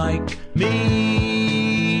 times like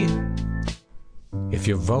me. If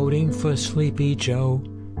you're voting for Sleepy Joe,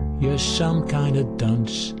 you're some kind of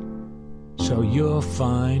dunce. So you're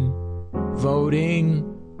fine voting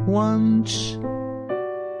once.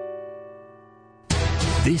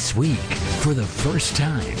 This week, for the first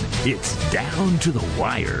time, it's down to the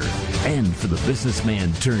wire. And for the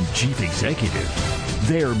businessman turned chief executive,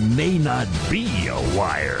 there may not be a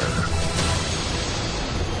wire.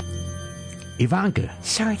 Ivanka.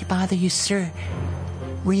 Sorry to bother you, sir.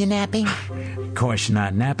 Were you napping? Of course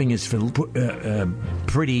not. Napping is for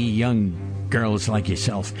pretty young girls like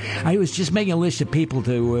yourself. I was just making a list of people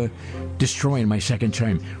to destroy in my second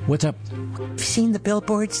term. What's up? You've seen the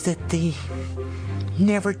billboards that the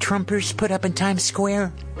Never Trumpers put up in Times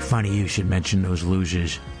Square? Funny you should mention those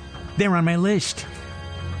losers. They're on my list.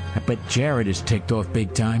 I bet Jared is ticked off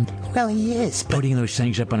big time. Well, he is, but... Putting those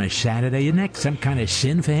things up on a Saturday, isn't that some kind of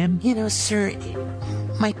sin for him? You know, sir,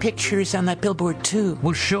 my picture is on that billboard, too.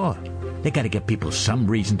 Well, sure. They got to give people some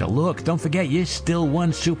reason to look. Don't forget, you're still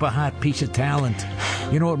one super hot piece of talent.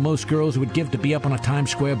 You know what most girls would give to be up on a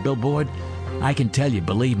Times Square billboard? I can tell you,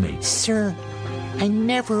 believe me. Sir, I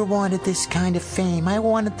never wanted this kind of fame. I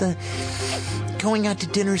wanted the going out to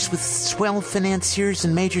dinners with swell financiers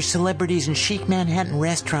and major celebrities and chic Manhattan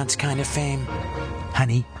restaurants kind of fame.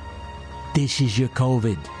 Honey, this is your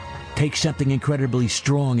COVID. Take something incredibly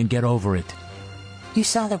strong and get over it. You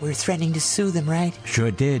saw that we're threatening to sue them, right?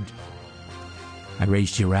 Sure did. I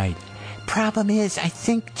raised you right. Problem is, I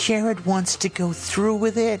think Jared wants to go through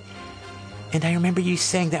with it. And I remember you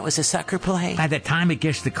saying that was a sucker play. By the time it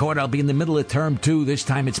gets to court, I'll be in the middle of term 2. This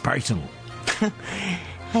time it's personal.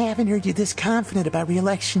 I haven't heard you this confident about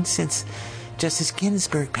re-election since Justice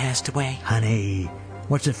Ginsburg passed away. Honey,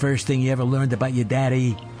 what's the first thing you ever learned about your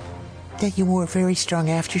daddy? That you wore a very strong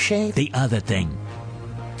aftershave? The other thing.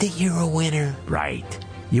 That you're a winner. Right.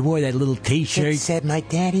 You wore that little T-shirt. It said, my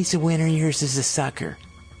daddy's a winner, yours is a sucker.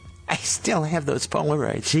 I still have those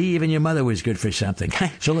Polaroids. See, even your mother was good for something.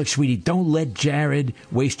 So look, sweetie, don't let Jared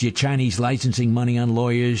waste your Chinese licensing money on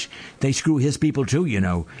lawyers. They screw his people too, you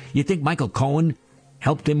know. You think Michael Cohen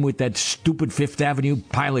helped him with that stupid Fifth Avenue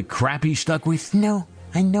pile of crap he stuck with? No,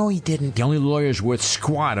 I know he didn't. The only lawyers worth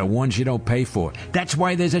squat are ones you don't pay for. That's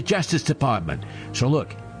why there's a Justice Department. So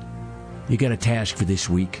look, you got a task for this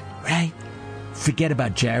week. Right. Forget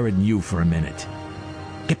about Jared and you for a minute.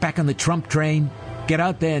 Get back on the Trump train. Get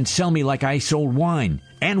out there and sell me like I sold wine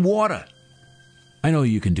and water. I know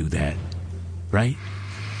you can do that, right?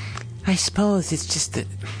 I suppose it's just that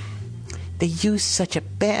they use such a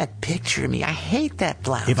bad picture of me. I hate that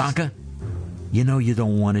blouse. Ivanka, you know you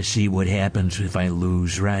don't want to see what happens if I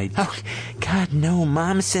lose, right? Oh, God, no.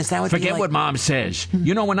 Mom says that would be Forget like... what Mom says.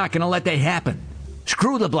 You know we're not going to let that happen.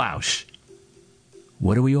 Screw the blouse.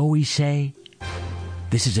 What do we always say?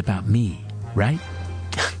 This is about me, right?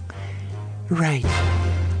 Right.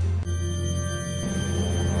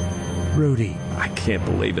 Rudy. I can't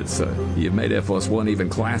believe it, sir. You've made Air Force One even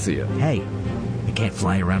classier. Hey, I can't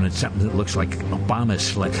fly around in something that looks like Obama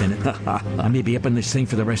slept in it. I may be up in this thing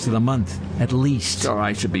for the rest of the month, at least. Sir,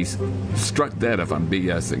 I should be struck dead if I'm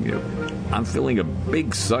BSing you. I'm feeling a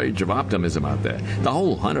big surge of optimism out there. The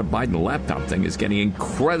whole Hunter Biden laptop thing is getting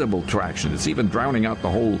incredible traction. It's even drowning out the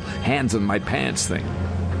whole hands in my pants thing.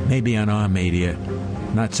 Maybe on our media,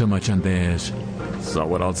 not so much on theirs. So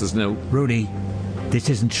what else is new? Rudy, this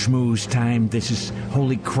isn't schmooze time. This is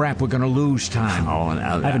holy crap, we're going to lose time. Oh,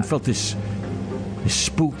 now I haven't felt this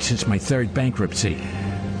spooked since my third bankruptcy.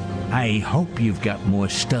 I hope you've got more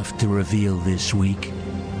stuff to reveal this week.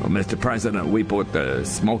 Well, Mr. President, we put the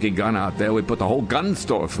smoking gun out there. We put the whole gun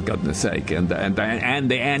store, for goodness sake, and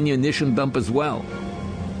the ammunition dump as well.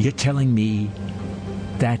 You're telling me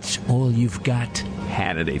that's all you've got?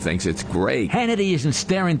 Hannity thinks it's great. Hannity isn't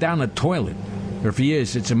staring down the toilet. Or if he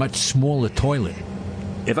is, it's a much smaller toilet.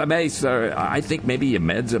 If I may, sir, I think maybe your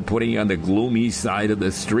meds are putting you on the gloomy side of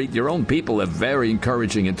the street. Your own people have very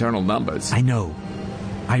encouraging internal numbers. I know.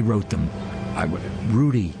 I wrote them.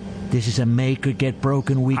 Rudy, this is a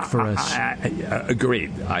make-or-get-broken week for us.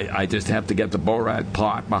 Agreed. I just have to get the Borat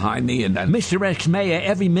plot behind me and then... Mr. Ex-Mayor,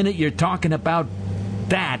 every minute you're talking about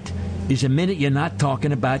that is a minute you're not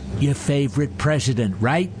talking about your favorite president,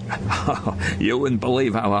 right? You wouldn't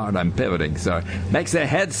believe how hard I'm pivoting, sir. Makes their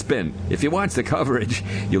head spin. If you watch the coverage,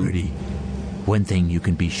 you'll... Rudy, one thing you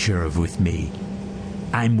can be sure of with me.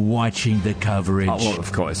 I'm watching the coverage. Oh, well,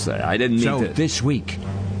 of course, sir. I didn't mean to... So this week,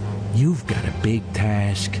 you've got a big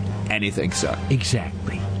task. Anything, sir.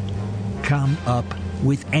 Exactly. come up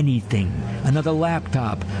with anything. Another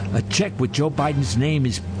laptop, a check with Joe Biden's name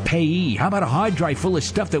as payee. How about a hard drive full of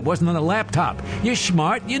stuff that wasn't on the laptop? You're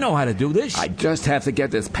smart. You know how to do this. I just have to get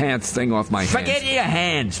this pants thing off my hands. Forget your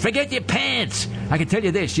hands. Forget your pants. I can tell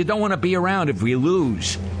you this. You don't want to be around if we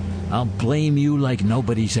lose. I'll blame you like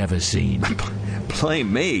nobody's ever seen.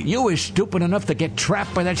 Blame me? You were stupid enough to get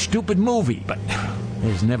trapped by that stupid movie. But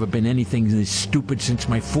there's never been anything this stupid since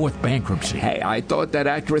my fourth bankruptcy. Hey, I thought that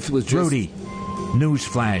actress was just... Rudy,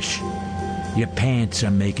 newsflash. Your pants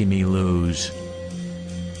are making me lose.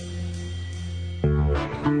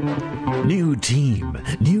 New team,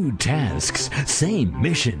 new tasks, same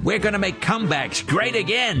mission. We're going to make comebacks great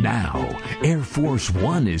again. Now, Air Force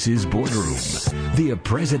One is his boardroom. The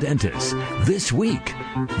Presidentis. This week,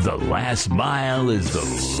 the last mile is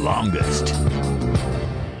the longest.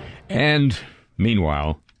 And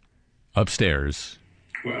meanwhile, upstairs.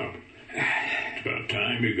 Well, it's about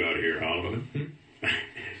time you got here, Haldeman.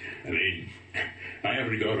 I mean, I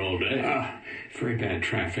haven't got all day. Very bad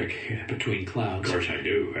traffic between clouds. Of course, I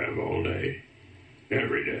do have all day.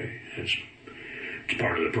 Every day. It's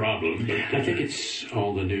part of the problem. But, I think it's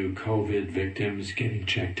all the new COVID victims getting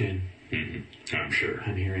checked in. Mm-hmm. I'm sure.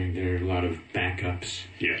 I'm hearing there are a lot of backups.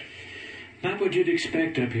 Yeah. Not what you'd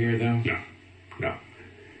expect up here, though. No.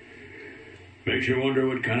 Makes you wonder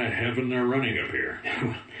what kind of heaven they're running up here.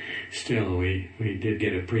 Still, we did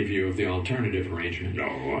get a preview of the alternative arrangement. No,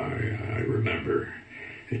 I remember.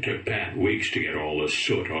 It took Pat weeks to get all the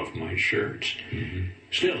soot off my shirts. Mm-hmm.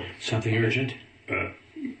 Still. Something urgent?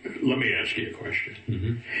 Let me ask you a question.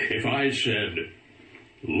 Mm-hmm. If I said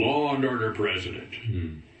law and order president,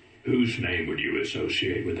 whose name would you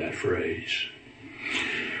associate with that phrase?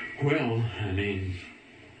 Well, I mean...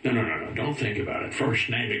 No. Don't think about it. First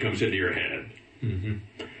name that comes into your head.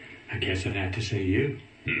 Mm-hmm. I guess I'd have to say you.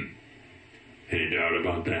 Any doubt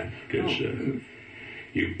about that? Because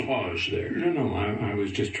you paused there. No. I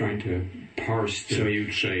was just trying to parse. So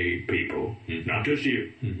you'd say people, not just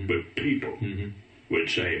you, but people would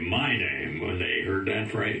say my name when they heard that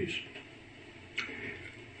phrase.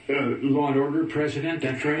 Law and order president,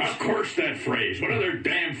 that phrase? Of course that phrase. What other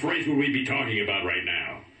damn phrase would we be talking about right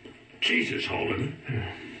now? Jesus, Haldeman.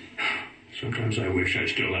 Sometimes I wish I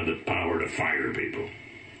still had the power to fire people.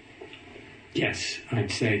 Yes,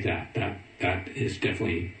 I'd say that is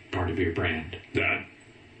definitely part of your brand. That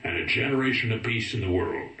and a generation of peace in the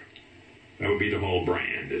world. That would be the whole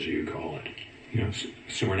brand, as you call it. You know,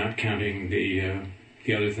 so we're not counting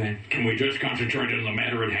the other thing? Can we just concentrate on the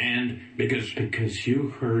matter at hand? Because you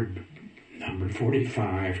heard number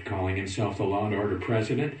 45 calling himself the law and order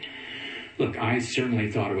president. Look, I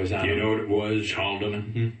certainly thought it was out. You know what it was,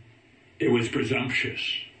 Haldeman? It was presumptuous.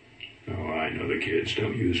 Oh, I know the kids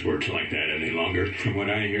don't use words like that any longer. From what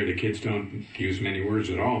I hear, the kids don't use many words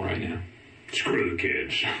at all right now. Screw the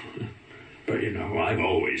kids. But, you know, I've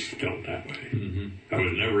always felt that way. I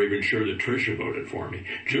was never even sure that Tricia voted for me.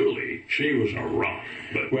 Julie, she was a rock,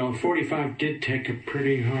 but... Well, 45 did take a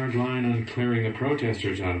pretty hard line on clearing the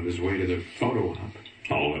protesters out of his way to the photo op.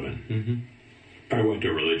 Haldeman. I went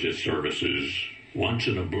to religious services once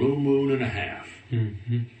in a blue moon and a half.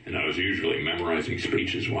 And I was usually memorizing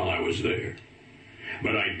speeches while I was there.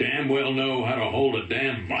 But I damn well know how to hold a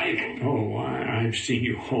damn Bible. Oh, I've seen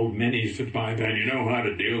you hold many's the Bible. And you know how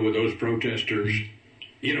to deal with those protesters?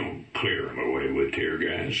 You don't clear them away with tear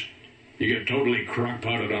gas. You get totally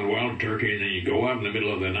crock-potted on wild turkey, and then you go out in the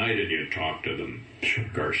middle of the night and you talk to them. Sure.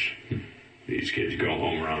 Of course, these kids go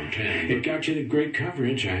home around 10. It got you the great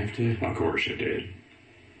coverage, I have to... Of course it did.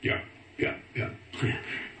 Yeah.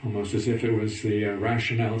 Almost as if it was the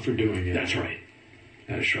rationale for doing it. That's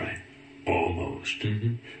right. Almost.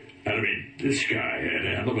 And I mean, this guy had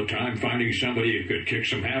a hell of a time finding somebody who could kick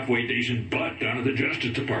some halfway decent butt down at the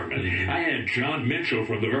Justice Department. I had John Mitchell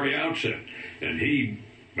from the very outset, and he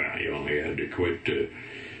only had to quit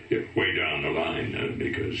way down the line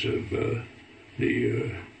because of the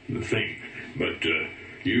thing. But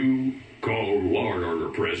you call law and order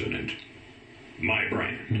president my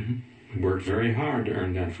brand. Worked very hard to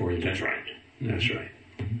earn that for you. That's right.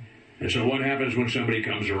 And so what happens when somebody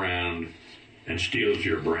comes around and steals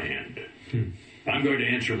your brand? I'm going to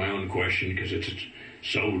answer my own question because it's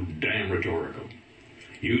so damn rhetorical.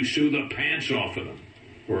 You sue the pants off of them,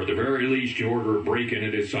 or at the very least you order a break-in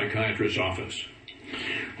at his psychiatrist's office.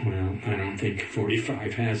 Well, I don't think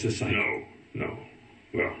 45 has a psychiatrist. No.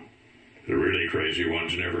 Well, the really crazy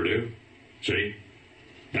ones never do. See?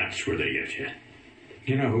 That's where they get you.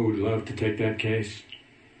 You know who would love to take that case?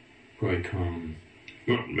 Roy Cohn.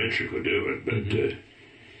 Well, Mitchell could do it,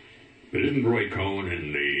 but isn't Roy Cohn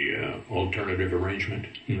in the alternative arrangement.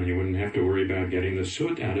 You wouldn't have to worry about getting the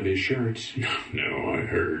soot out of his shirts. No, I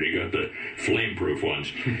heard he got the flame-proof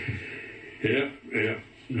ones. Yeah,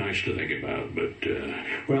 nice to think about, but...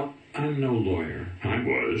 Well, I'm no lawyer. I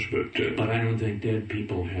was, but... But I don't think dead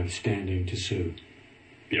people have standing to sue.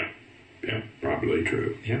 Yeah, probably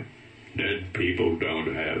true. Yeah. Dead people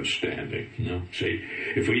don't have standing. No. See,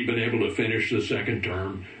 if we'd been able to finish the second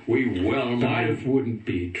term, we well But might I have... wouldn't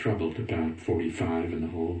be troubled about 45 and the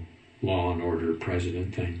whole law and order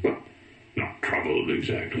president thing. Well, not troubled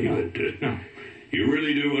exactly, No. but... No. You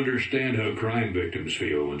really do understand how crime victims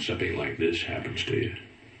feel when something like this happens to you.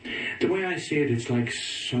 The way I see it, it's like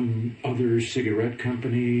some other cigarette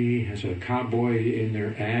company has a cowboy in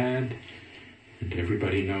their ad, and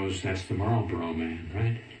everybody knows that's the Marlboro Man,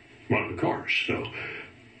 right? Well, of course, so...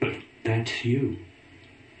 But that's you.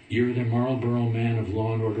 You're the Marlboro Man of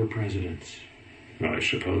Law and Order presidents. I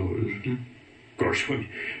suppose. Mm-hmm. Of course, when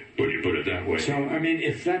you put it that way... So, I mean,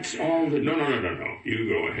 if that's all that... No. You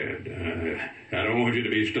go ahead. I don't want you to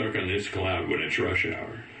be stuck on this cloud when it's rush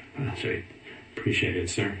hour. Say, appreciate it,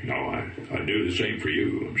 sir. No, I'd do the same for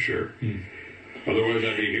you, I'm sure. Otherwise,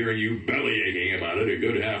 I'd be hearing you belly aching about it a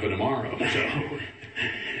good half of tomorrow. So,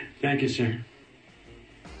 thank you, sir.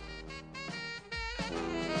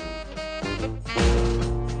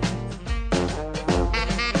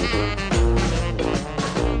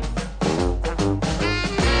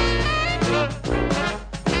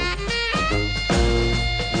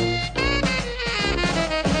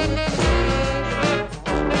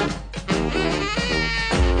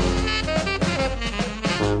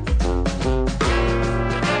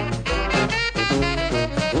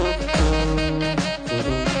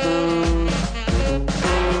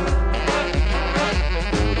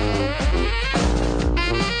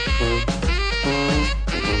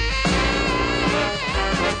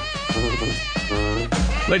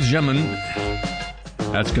 Ladies and gentlemen,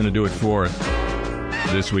 that's going to do it for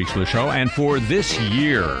this week's show and for this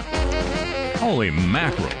year. Holy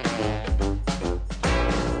mackerel.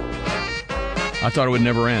 I thought it would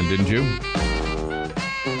never end, didn't you?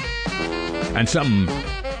 And something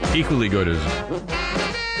equally good is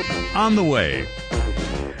on the way,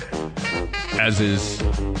 as is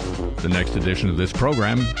the next edition of this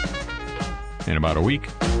program in about a week.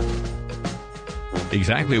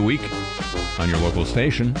 Exactly a week on your local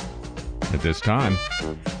station at this time,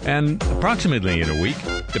 and approximately in a week,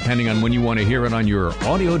 depending on when you want to hear it on your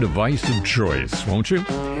audio device of choice, won't you?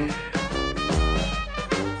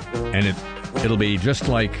 And it'll be just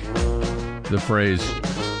like the phrase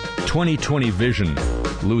 2020 vision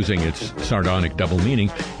losing its sardonic double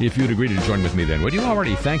meaning, if you'd agree to join with me then. Would you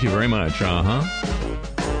already? Thank you very much.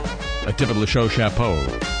 A tip of the show chapeau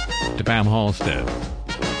to Pam Halstead.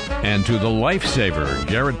 And to the lifesaver,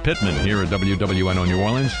 Garrett Pittman, here at WWNO New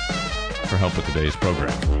Orleans, for help with today's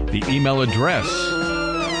program. The email address,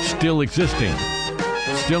 still existing,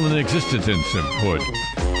 still in existence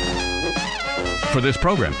for this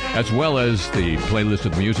program, as well as the playlist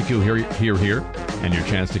of the music you'll hear here, and your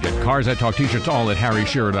chance to get Cars I Talk t-shirts, all at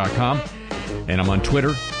HarryShearer.com. And I'm on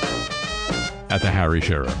Twitter, at the Harry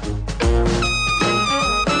Shearer.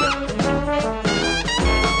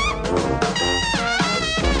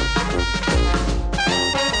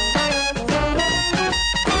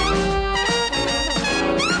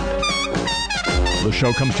 The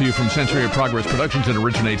show comes to you from Century of Progress Productions and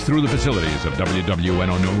originates through the facilities of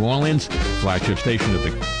WWNO New Orleans, flagship station of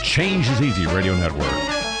the Change is Easy radio network.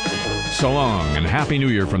 So long and Happy New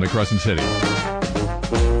Year from the Crescent City.